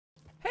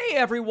Hey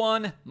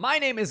everyone, my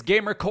name is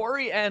Gamer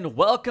Corey and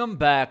welcome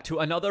back to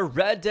another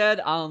Red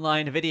Dead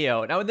Online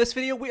video. Now in this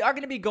video we are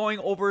going to be going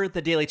over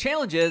the daily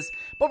challenges,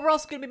 but we're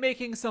also going to be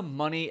making some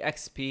money,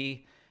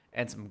 XP,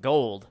 and some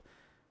gold.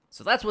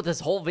 So that's what this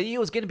whole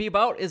video is going to be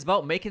about,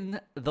 making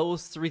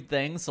those three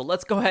things. So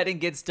let's go ahead and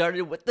get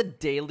started with the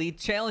daily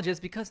challenges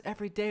because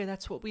every day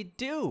that's what we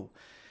do.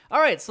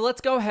 Alright, so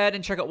let's go ahead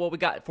and check out what we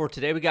got for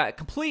today. We got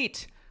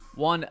complete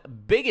one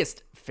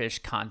biggest fish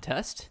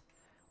contest.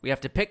 We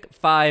have to pick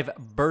 5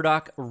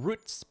 burdock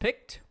roots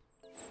picked.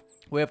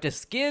 We have to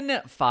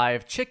skin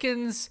 5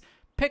 chickens.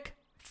 Pick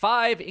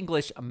 5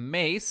 English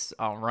mace.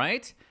 All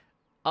right.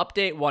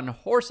 Update 1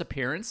 horse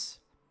appearance.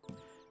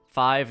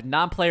 5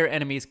 non-player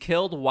enemies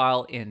killed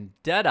while in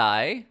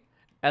Deadeye.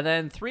 And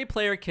then 3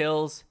 player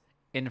kills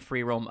in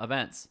free roam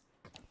events.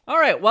 All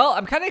right, well,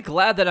 I'm kind of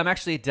glad that I'm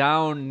actually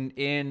down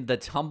in the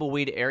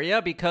Tumbleweed area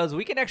because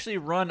we can actually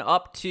run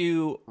up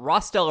to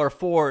Rostellar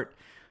Fort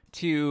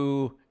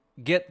to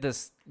get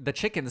the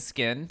chicken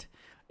skinned.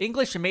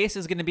 English mace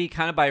is going to be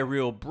kind of by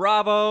Rio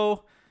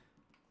Bravo.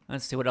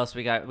 Let's see what else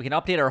we got. We can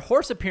update our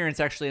horse appearance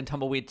actually in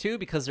Tumbleweed too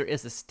because there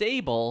is a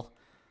stable.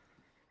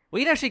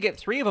 We can actually get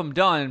 3 of them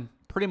done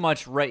pretty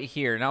much right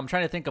here. Now I'm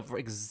trying to think of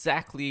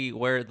exactly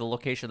where the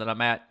location that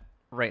I'm at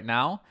right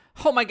now.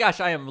 Oh my gosh,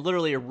 I am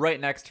literally right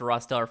next to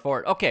Rostellar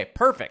Fort. Okay,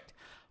 perfect.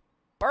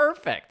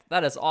 Perfect.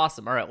 That is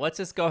awesome. All right, let's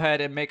just go ahead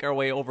and make our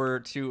way over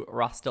to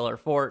Rostellar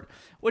Fort,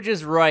 which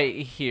is right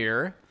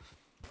here.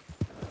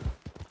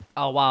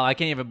 Oh, wow. I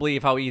can't even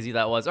believe how easy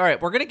that was. All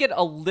right. We're going to get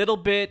a little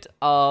bit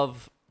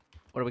of...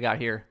 What do we got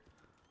here?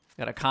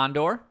 We got a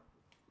condor.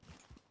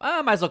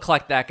 Might as well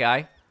collect that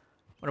guy.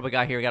 What do we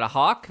got here? We got a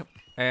hawk.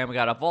 And we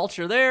got a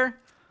vulture there.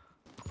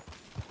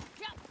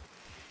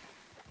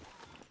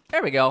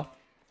 There we go.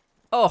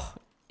 Oh,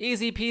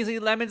 easy peasy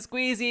lemon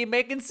squeezy.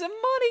 Making some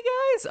money,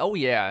 guys. Oh,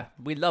 yeah.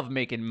 We love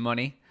making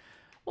money.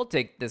 We'll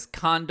take this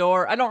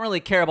condor. I don't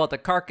really care about the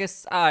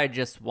carcass. I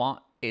just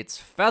want its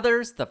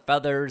feathers. The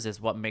feathers is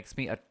what makes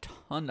me a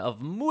ton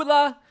of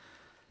moolah.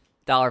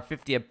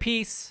 $1.50 a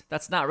piece.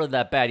 That's not really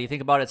that bad. You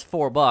think about it, it's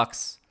 $4.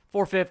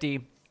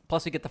 $4.50.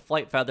 Plus you get the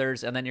flight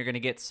feathers, and then you're gonna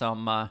get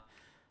some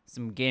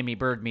gamey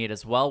bird meat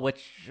as well,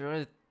 which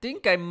I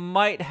think I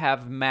might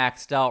have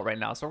maxed out right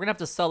now. So we're gonna have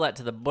to sell that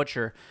to the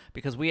butcher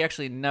because we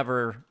actually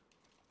never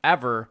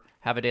ever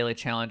have a daily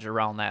challenge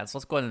around that. So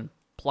let's go ahead and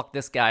pluck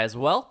this guy as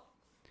well.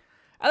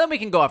 And then we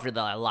can go after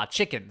the lot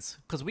chickens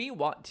because we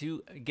want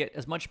to get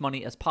as much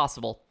money as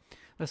possible.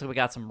 Looks like we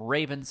got some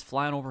ravens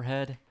flying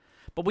overhead.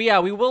 But we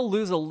will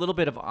lose a little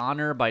bit of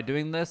honor by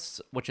doing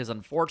this, which is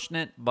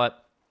unfortunate,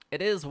 but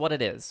it is what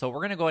it is. So we're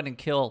going to go ahead and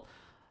kill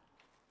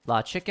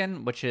La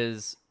Chicken, which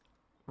is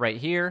right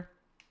here.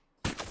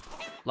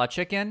 La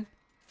Chicken.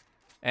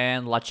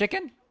 And La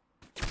Chicken.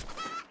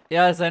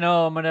 Yes, I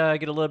know I'm going to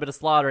get a little bit of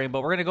slaughtering,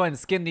 but we're going to go ahead and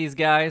skin these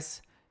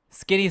guys.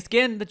 Skinny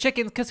skin the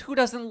chickens, because who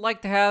doesn't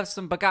like to have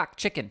some bagak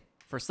chicken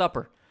for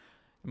supper?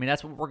 I mean,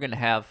 that's what we're going to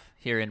have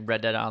here in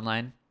Red Dead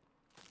Online.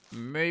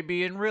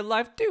 Maybe in real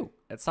life, too.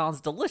 It sounds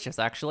delicious,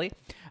 actually.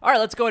 All right,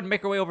 let's go ahead and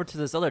make our way over to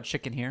this other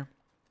chicken here.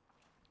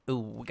 Ooh,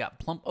 we got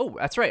plump. Oh,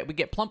 that's right. We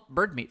get plump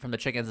bird meat from the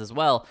chickens as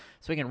well,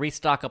 so we can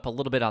restock up a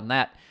little bit on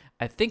that.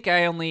 I think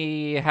I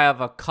only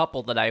have a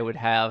couple that I would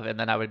have, and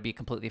then I would be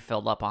completely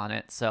filled up on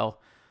it, so...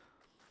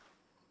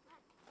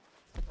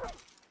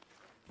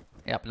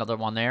 Yep, another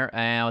one there.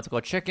 And let's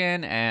go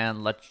chicken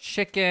and let's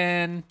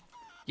chicken.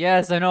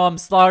 Yes, I know I'm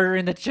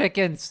slaughtering the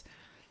chickens.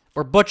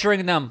 We're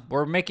butchering them.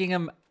 We're making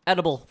them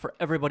edible for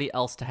everybody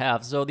else to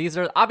have. So these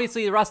are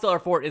obviously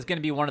Rostellar Fort is going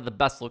to be one of the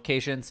best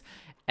locations,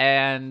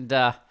 and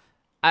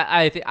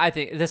I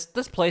think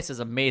this place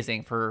is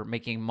amazing for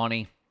making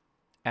money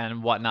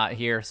and whatnot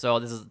here. So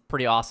this is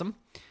pretty awesome.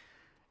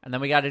 And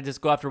then we got to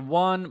just go after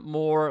one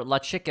more La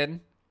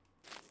Chicken.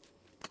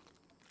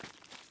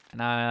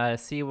 And I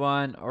see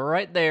one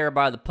right there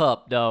by the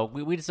pup, though.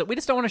 We just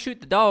don't want to shoot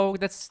the dog.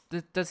 That's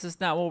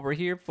just not what we're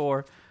here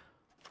for.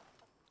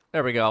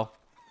 There we go.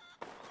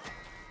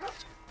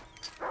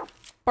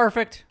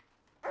 Perfect.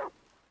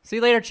 See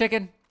you later,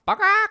 chicken.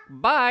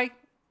 Bye.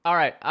 All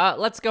right,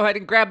 let's go ahead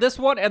and grab this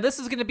one. And this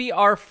is going to be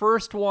our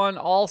first one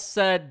all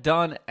said,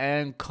 done,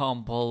 and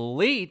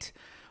complete.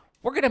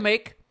 We're going to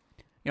make...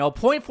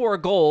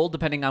 0.4 gold,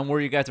 depending on where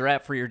you guys are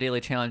at for your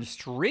daily challenge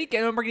streak,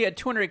 and then we're gonna get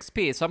 200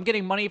 XP. So I'm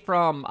getting money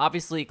from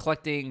obviously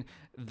collecting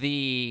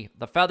the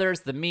feathers,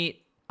 the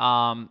meat,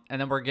 and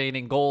then we're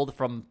getting gold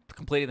from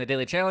completing the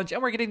daily challenge,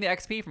 and we're getting the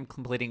XP from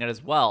completing it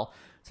as well.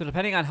 So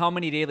depending on how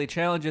many daily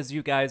challenges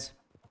you guys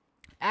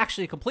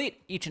actually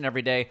complete each and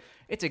every day,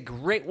 it's a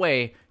great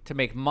way to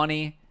make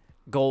money,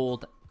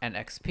 gold, and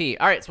XP.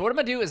 All right, so what I'm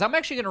gonna do is I'm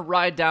actually gonna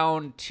ride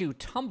down to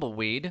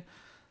Tumbleweed.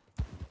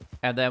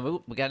 And then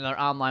we got another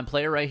online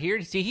player right here.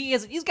 You see,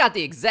 he's got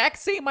the exact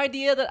same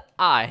idea that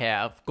I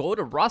have. Go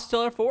to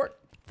Rostellar Fort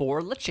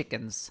for La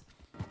Chickens.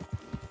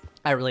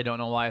 I really don't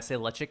know why I say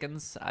La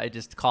Chickens. I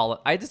just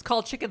call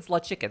chickens La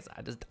Chickens.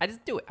 I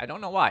just do it. I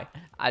don't know why.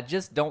 I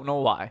just don't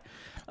know why.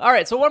 All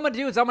right, so what I'm gonna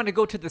do is I'm gonna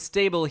go to the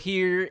stable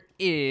here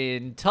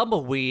in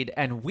Tumbleweed,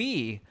 and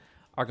we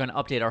are going to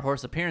update our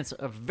horse appearance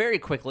very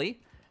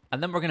quickly,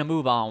 and then we're going to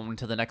move on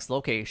to the next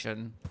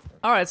location.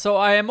 All right, so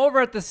I am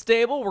over at the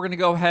stable. We're going to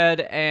go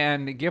ahead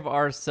and give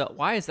ourselves...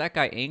 Why is that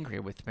guy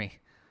angry with me?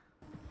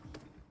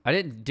 I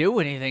didn't do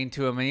anything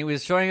to him, and he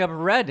was showing up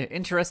red.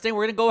 Interesting.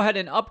 We're going to go ahead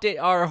and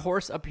update our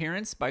horse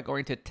appearance by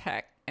going to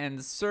Tech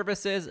and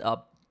Services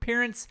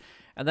Appearance.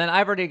 And then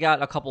I've already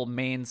got a couple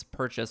mains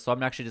purchased, so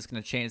I'm actually just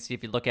going to change. See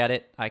if you look at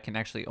it, I can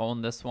actually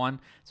own this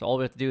one. So all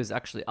we have to do is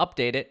actually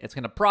update it. It's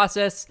going to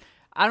process.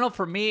 I don't know,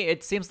 for me,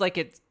 it seems like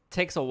it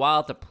takes a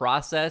while to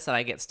process, and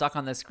I get stuck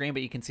on this screen,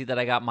 but you can see that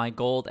I got my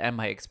gold and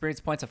my experience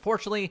points.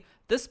 Unfortunately,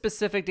 this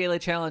specific daily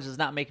challenge does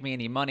not make me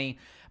any money,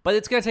 but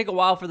it's going to take a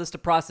while for this to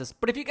process.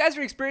 But if you guys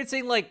are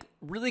experiencing like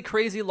really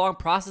crazy long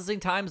processing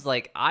times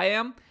like I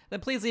am, then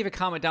please leave a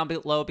comment down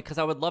below, because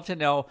I would love to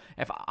know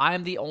if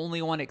I'm the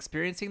only one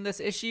experiencing this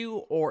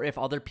issue or if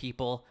other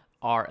people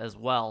are as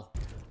well.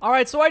 All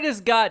right, so I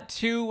just got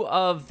 2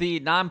 of the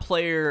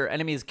non-player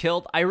enemies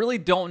killed. I really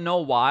don't know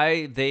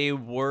why they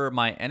were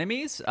my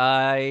enemies.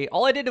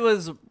 All I did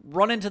was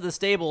run into the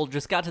stable,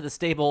 just got to the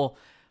stable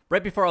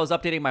right before I was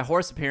updating my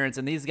horse appearance,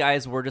 and these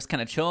guys were just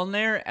kind of chilling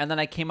there, and then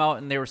I came out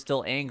and they were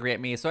still angry at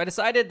me. So I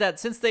decided that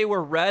since they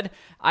were red,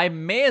 I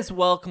may as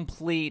well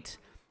complete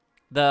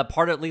the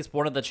part, at least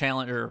one of the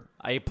challenge, or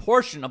a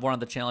portion of one of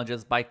the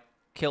challenges, by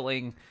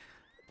killing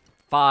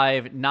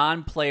 5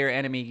 non-player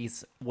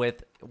enemies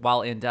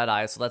while in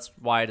Deadeye. So that's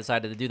why I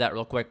decided to do that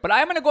real quick. But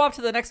I'm going to go up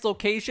to the next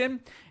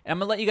location, and I'm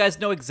going to let you guys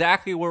know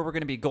exactly where we're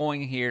going to be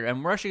going here.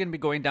 And we're actually going to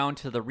be going down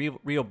to the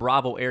Rio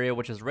Bravo area,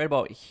 which is right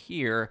about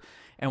here.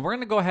 And we're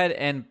going to go ahead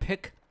and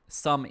pick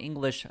some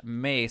English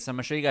mace. I'm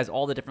going to show you guys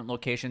all the different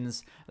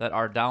locations that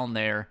are down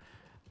there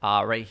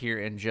right here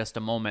in just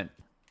a moment.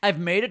 I've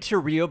made it to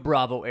Rio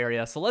Bravo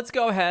area, so let's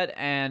go ahead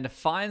and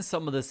find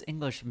some of this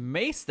English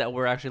mace that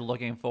we're actually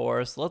looking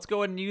for. So let's go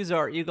ahead and use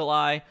our eagle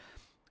eye,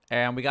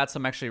 and we got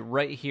some actually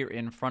right here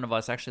in front of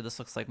us. Actually, this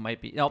looks like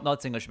might be... Nope, no,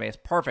 it's English mace.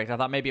 Perfect. I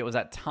thought maybe it was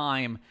at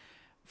time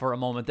for a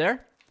moment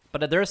there.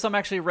 But there's some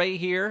actually right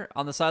here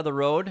on the side of the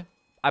road.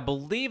 I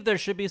believe there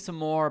should be some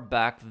more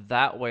back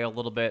that way a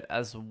little bit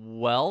as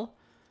well.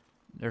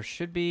 There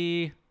should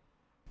be...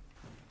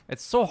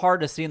 It's so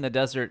hard to see in the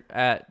desert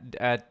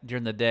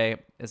during the day.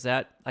 Is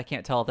that... I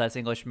can't tell if that's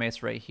English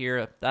mace right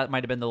here. That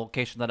might have been the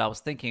location that I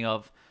was thinking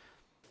of.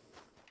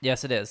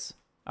 Yes, it is.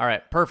 All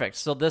right, perfect.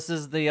 So this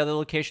is the other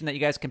location that you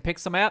guys can pick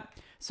some at.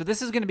 So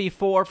this is going to be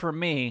 4 for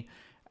me.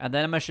 And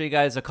then I'm going to show you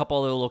guys a couple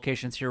other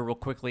locations here real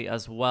quickly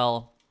as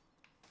well.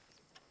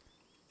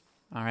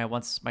 All right,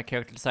 once my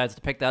character decides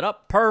to pick that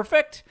up.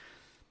 Perfect.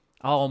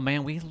 Oh,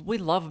 man, we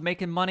love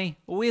making money.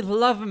 We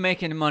love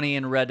making money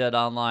in Red Dead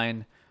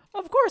Online.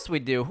 Of course we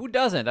do. Who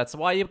doesn't? That's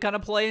why you kind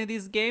of play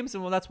these games,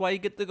 and that's why you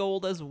get the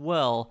gold as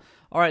well.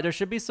 All right, there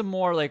should be some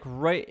more like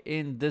right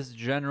in this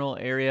general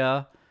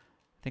area.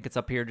 I think it's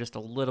up here just a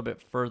little bit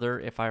further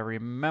if I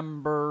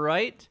remember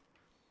right.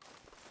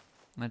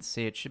 Let's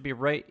see. It should be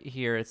right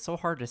here. It's so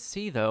hard to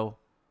see though.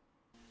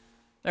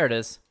 There it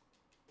is.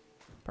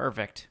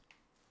 Perfect.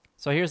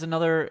 So here's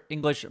another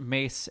English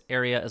mace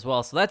area as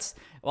well. So that's,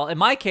 well, in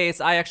my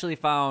case, I actually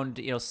found,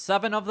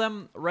 7 of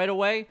them right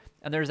away.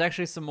 And there's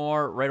actually some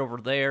more right over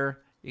there.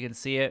 You can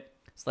see it.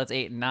 So that's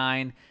 8 and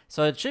 9.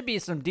 So it should be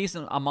some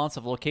decent amounts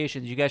of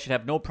locations. You guys should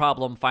have no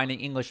problem finding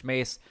English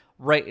mace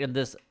right in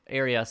this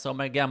area. So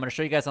again, I'm going to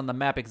show you guys on the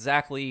map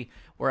exactly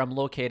where I'm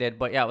located.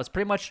 But yeah, it was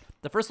pretty much,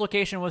 the first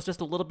location was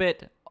just a little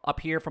bit up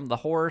here from the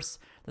horse.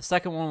 The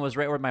second one was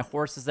right where my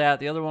horse is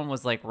at. The other one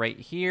was like right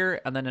here.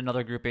 And then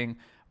another grouping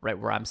right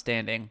where I'm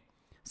standing.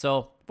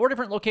 So 4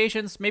 different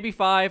locations, maybe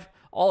 5,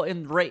 all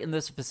right in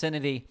this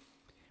vicinity.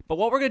 But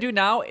what we're going to do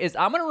now is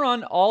I'm going to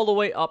run all the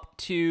way up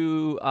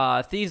to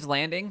Thieves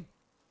Landing.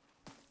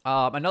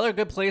 Another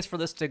good place for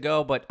this to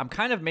go, but I'm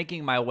kind of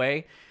making my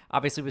way.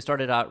 Obviously, we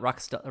started at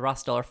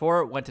Rostellar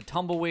 4, went to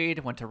Tumbleweed,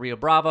 went to Rio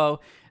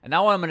Bravo, and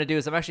now what I'm going to do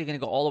is I'm actually going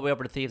to go all the way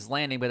over to Thieves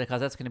Landing because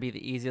that's going to be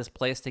the easiest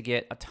place to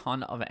get a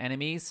ton of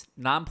enemies,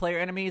 non-player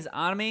enemies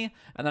on me,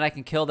 and then I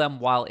can kill them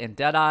while in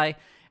Deadeye.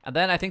 And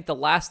then I think the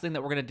last thing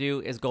that we're going to do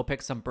is go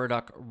pick some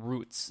burdock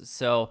roots.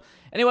 So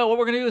anyway, what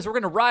we're going to do is we're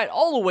going to ride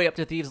all the way up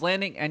to Thieves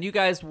Landing, and you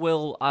guys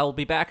I'll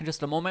be back in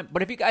just a moment.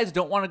 But if you guys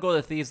don't want to go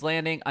to Thieves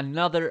Landing,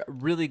 another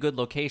really good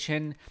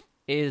location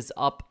is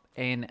up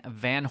in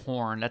Van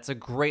Horn. That's a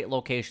great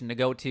location to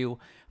go to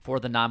for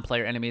the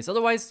non-player enemies.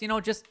 Otherwise,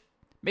 just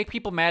make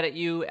people mad at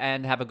you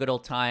and have a good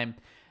old time.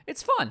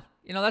 It's fun.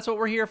 That's what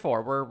we're here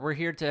for. We're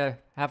here to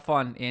have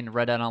fun in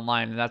Red Dead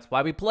Online, and that's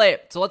why we play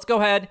it. So let's go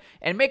ahead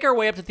and make our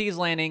way up to Thieves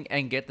Landing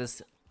and get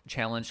this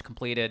challenge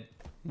completed.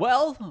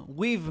 Well,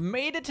 we've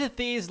made it to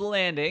Thieves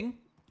Landing,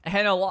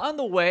 and along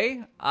the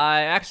way,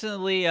 I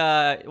accidentally,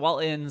 while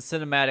in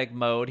cinematic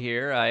mode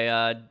here,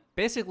 I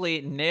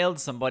basically nailed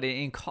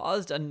somebody and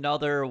caused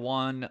another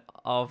one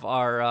of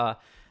our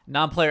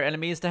non-player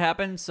enemies to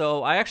happen.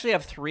 So I actually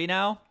have 3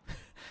 now.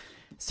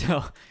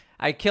 So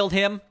I killed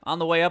him on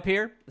the way up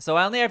here, so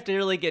I only have to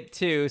really get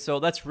 2,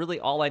 so that's really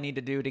all I need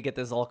to do to get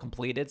this all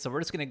completed. So we're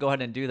just going to go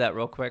ahead and do that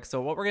real quick.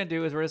 So what we're going to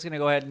do is we're just going to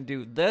go ahead and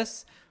do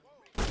this.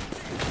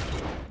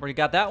 We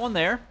got that one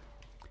there.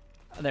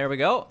 There we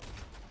go.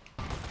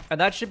 And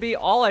that should be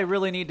all I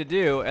really need to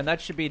do, and that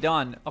should be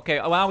done. Okay,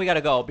 well, we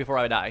gotta go before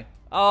I die.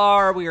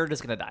 Or we are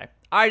just gonna die.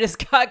 I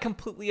just got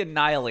completely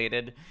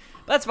annihilated.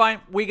 That's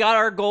fine. We got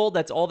our gold.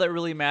 That's all that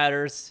really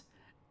matters.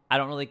 I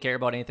don't really care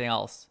about anything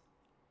else.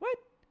 What?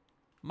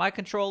 My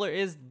controller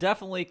is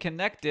definitely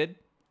connected.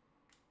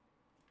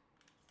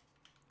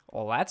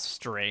 Oh, that's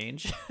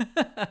strange.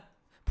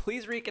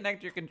 Please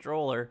reconnect your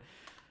controller.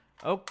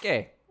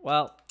 Okay,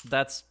 well,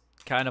 that's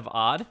kind of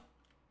odd.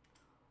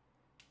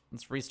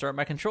 Let's restart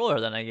my controller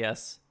then, I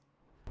guess.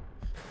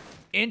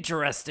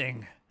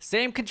 Interesting.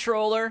 Same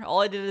controller.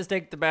 All I did is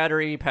take the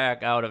battery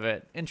pack out of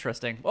it.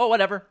 Interesting. Well,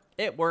 whatever.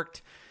 It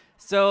worked.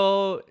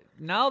 So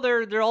now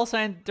they're all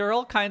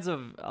kinds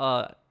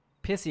of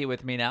pissy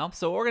with me now.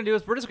 So what we're gonna do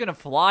is we're just gonna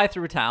fly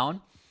through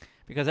town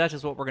because that's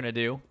just what we're gonna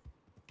do.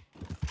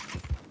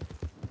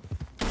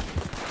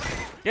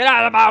 Get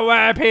out of my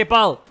way,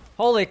 people!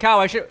 Holy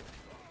cow!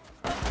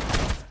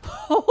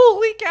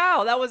 Holy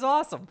cow! That was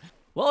awesome.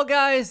 Well,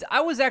 guys, I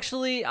was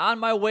actually on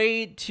my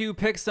way to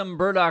pick some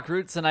burdock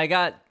roots, and I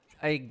got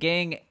a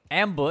gang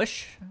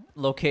ambush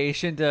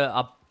location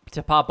to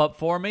pop up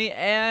for me,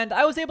 and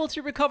I was able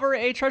to recover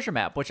a treasure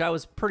map, which I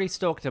was pretty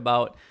stoked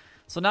about.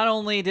 So not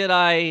only did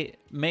I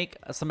make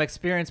some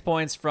experience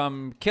points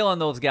from killing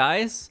those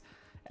guys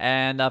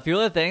and a few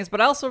other things,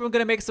 but I also am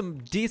going to make some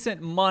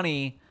decent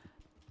money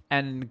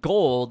and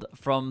gold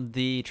from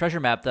the treasure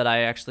map that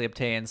I actually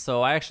obtained.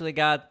 So I actually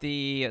got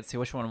the, let's see,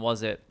 which one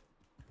was it?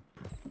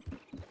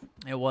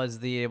 It was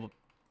the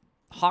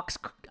Hawk's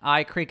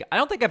Eye Creek. I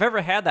don't think I've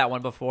ever had that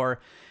one before,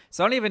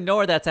 so I don't even know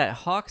where that's at.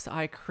 Hawk's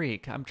Eye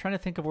Creek. I'm trying to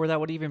think of where that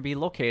would even be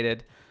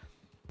located,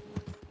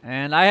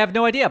 and I have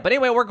no idea. But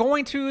anyway, we're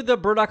going to the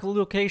burdock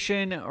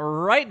location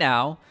right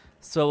now,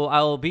 so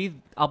I'll be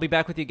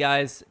back with you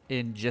guys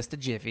in just a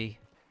jiffy.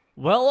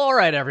 Well, all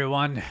right,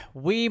 everyone,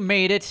 we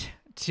made it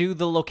to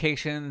the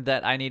location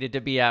that I needed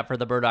to be at for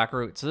the burdock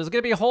root. So there's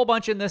gonna be a whole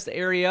bunch in this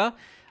area.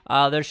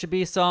 There should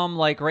be some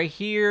like right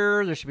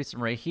here. There should be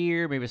some right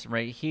here, maybe some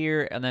right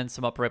here, and then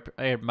some up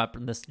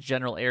in this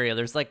general area.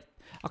 There's like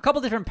a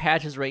couple different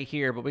patches right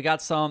here, but we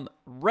got some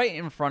right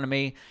in front of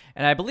me,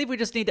 and I believe we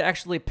just need to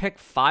actually pick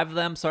 5 of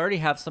them. So I already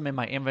have some in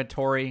my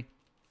inventory.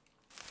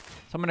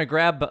 So I'm gonna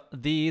grab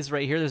these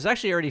right here. There's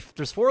actually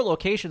there's 4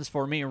 locations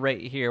for me right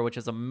here, which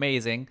is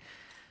amazing.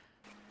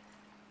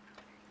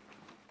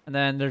 And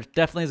then there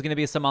definitely is gonna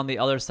be some on the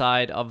other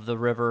side of the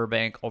river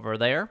bank over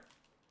there,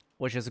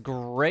 which is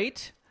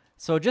great.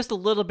 So just a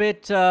little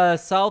bit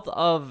south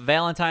of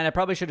Valentine. I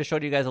probably should have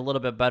showed you guys a little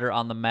bit better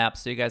on the map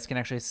so you guys can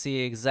actually see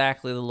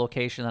exactly the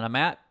location that I'm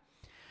at.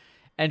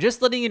 And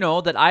just letting you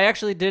know that I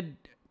actually did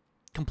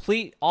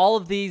complete all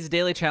of these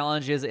daily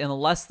challenges in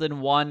less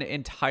than 1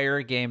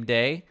 entire game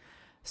day.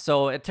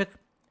 So it took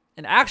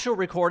an actual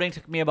recording,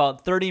 took me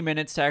about 30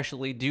 minutes to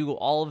actually do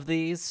all of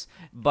these,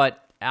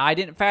 but I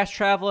didn't fast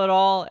travel at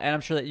all, and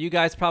I'm sure that you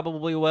guys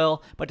probably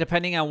will. But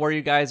depending on where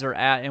you guys are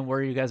at and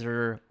where you guys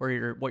are,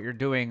 what you're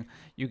doing,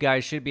 you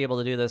guys should be able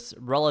to do this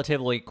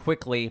relatively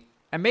quickly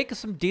and make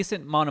some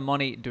decent amount of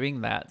money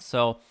doing that.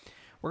 So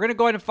we're gonna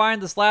go ahead and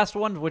find this last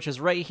one, which is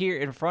right here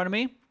in front of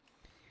me.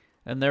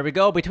 And there we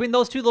go. Between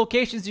those 2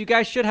 locations, you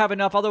guys should have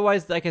enough.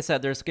 Otherwise, like I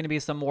said, there's going to be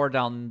some more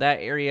down that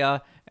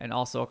area and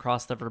also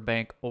across the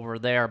riverbank over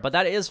there. But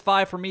that is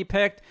 5 for me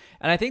picked.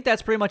 And I think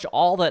that's pretty much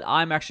all that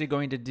I'm actually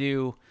going to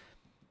do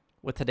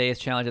with today's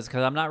challenges,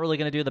 because I'm not really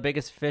going to do the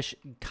biggest fish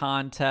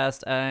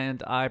contest,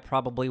 and I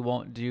probably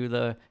won't do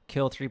the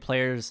kill 3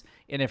 players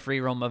in a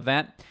free roam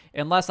event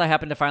unless I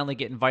happen to finally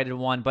get invited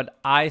one. But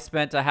I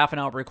spent a half an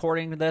hour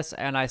recording this,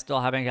 and I still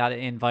haven't got an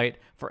invite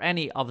for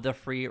any of the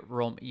free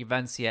roam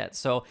events yet.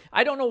 So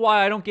I don't know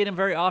why I don't get them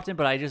very often,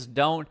 but I just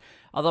don't.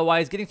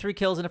 Otherwise, getting 3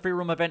 kills in a free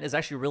roam event is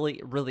actually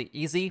really, really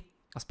easy,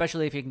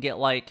 especially if you can get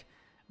like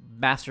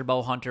Master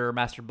Bow Hunter or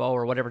Master Bow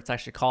or whatever it's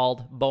actually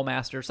called,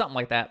 Bowmaster, something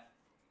like that.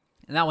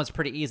 And that one's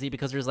pretty easy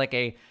because there's like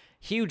a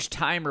huge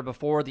timer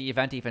before the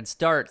event even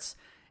starts,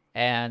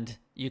 and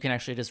you can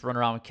actually just run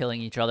around killing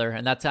each other.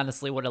 And that's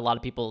honestly what a lot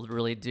of people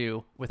really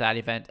do with that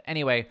event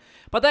anyway.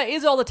 But that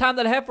is all the time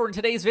that I have for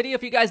today's video.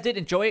 If you guys did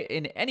enjoy it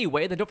in any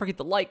way, then don't forget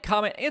to like,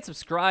 comment, and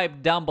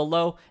subscribe down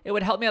below. It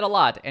would help me out a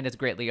lot, and it's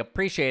greatly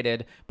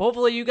appreciated. But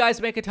hopefully you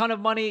guys make a ton of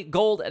money,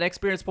 gold, and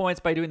experience points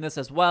by doing this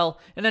as well.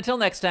 And until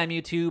next time,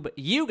 YouTube,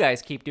 you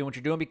guys keep doing what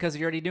you're doing because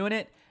you're already doing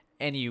it.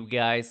 And you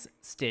guys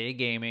stay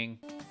gaming.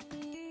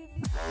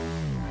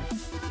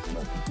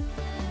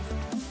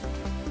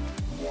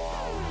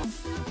 Wow.